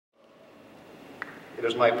It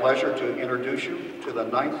is my pleasure to introduce you to the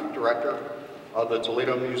 9th Director of the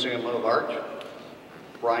Toledo Museum of Art,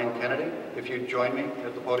 Brian Kennedy. If you'd join me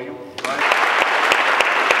at the podium. Brian.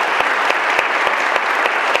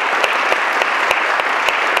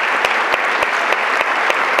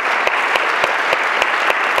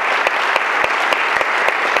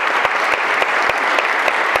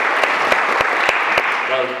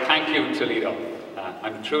 Well, thank you, Toledo.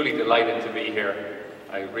 I'm truly delighted to be here.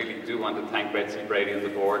 I really do want to thank Betsy Brady and the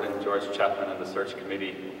board, and George Chapman and the search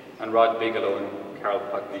committee, and Rod Bigelow and Carol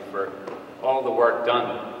Putney for all the work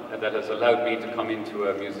done that has allowed me to come into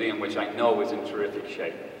a museum which I know is in terrific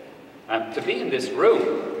shape. To be in this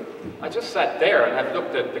room, I just sat there and I've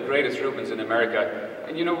looked at the greatest Rubens in America.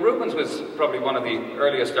 And you know, Rubens was probably one of the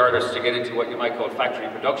earliest artists to get into what you might call factory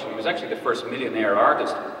production. He was actually the first millionaire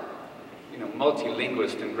artist, you know,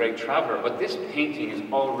 multilinguist and great traveler. But this painting is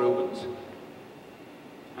all Rubens.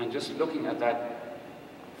 And just looking at that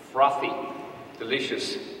frothy,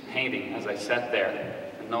 delicious painting as I sat there,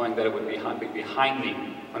 and knowing that it would be behind me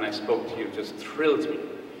when I spoke to you, just thrilled me.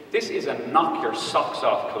 This is a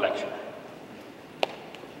knock-your-socks-off collection.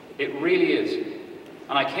 It really is.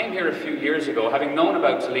 And I came here a few years ago, having known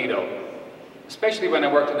about Toledo, especially when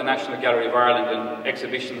I worked at the National Gallery of Ireland and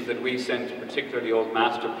exhibitions that we sent particularly old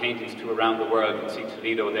master paintings to around the world. You'd see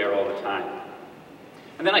Toledo there all the time.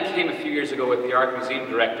 And then I came a few years ago with the art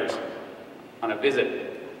museum directors on a visit,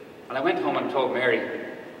 and I went home and told Mary,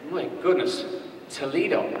 my goodness,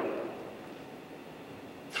 Toledo.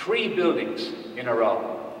 3 buildings in a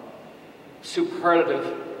row.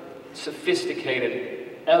 Superlative,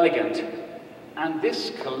 sophisticated, elegant, and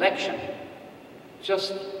this collection,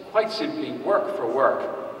 just quite simply work for work,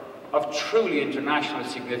 of truly international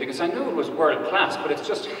significance. I knew it was world class, but it's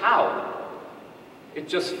just how. It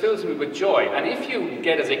just fills me with joy. And if you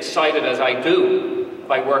get as excited as I do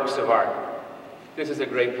by works of art, this is a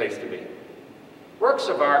great place to be. Works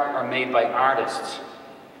of art are made by artists.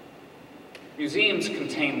 Museums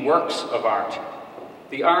contain works of art.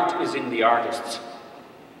 The art is in the artists.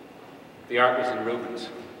 The art is in Rubens.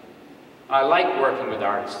 And I like working with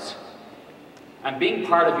artists. And being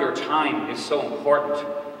part of your time is so important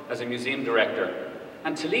as a museum director.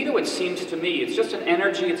 And Toledo, it seems to me, it's just an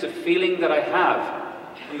energy, it's a feeling that I have.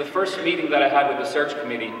 From the first meeting that I had with the search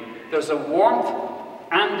committee, there's a warmth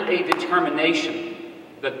and a determination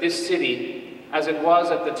that this city, as it was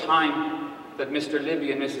at the time that Mr.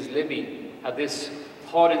 Libby and Mrs. Libby had this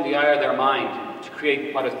thought in the eye of their mind to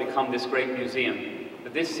create what has become this great museum,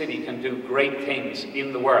 that this city can do great things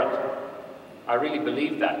in the world. I really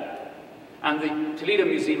believe that. And the Toledo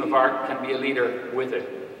Museum of Art can be a leader with it.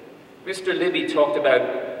 Mr. Libby talked about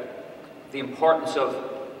the importance of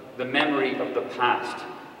the memory of the past,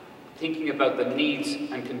 thinking about the needs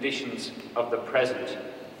and conditions of the present,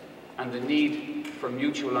 and the need for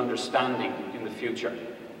mutual understanding in the future.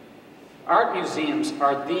 Art museums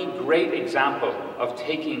are the great example of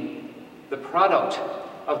taking the product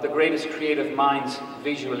of the greatest creative minds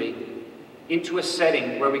visually into a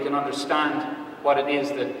setting where we can understand what it is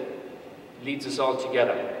that leads us all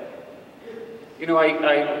together. You know,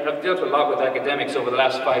 I have dealt a lot with academics over the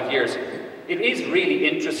last 5 years. It is really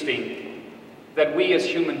interesting that we as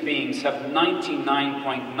human beings have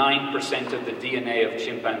 99.9% of the DNA of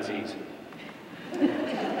chimpanzees.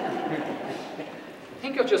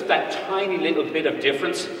 Think of just that tiny little bit of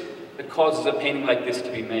difference that causes a painting like this to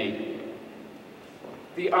be made.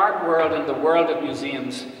 The art world and the world of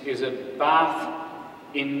museums is a bath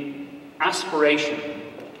in aspiration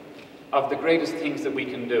of the greatest things that we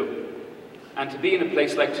can do. And to be in a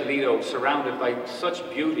place like Toledo, surrounded by such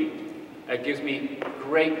beauty, gives me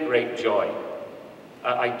great, great joy.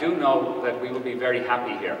 I do know that we will be very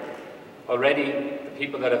happy here. Already, the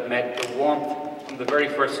people that I've met, the warmth from the very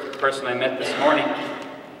first person I met this morning,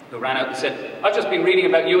 who ran out and said, I've just been reading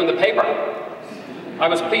about you in the paper. I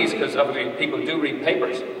was pleased, because obviously people do read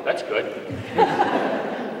papers. That's good.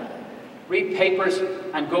 Read papers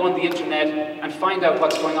and go on the internet and find out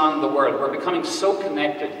what's going on in the world. We're becoming so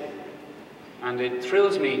connected. And it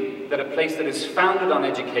thrills me that a place that is founded on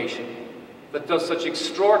education, that does such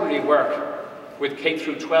extraordinary work with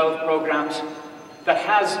K-12 programs, that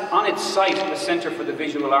has on its site a Centre for the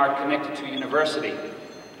Visual Art connected to a university,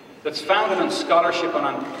 that's founded on scholarship and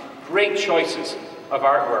on great choices of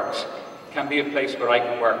artworks, can be a place where I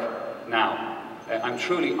can work now. I'm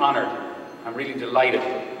truly honoured. I'm really delighted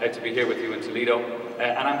to be here with you in Toledo,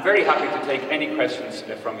 and I'm very happy to take any questions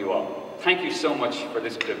from you all. Thank you so much for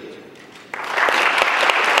this privilege.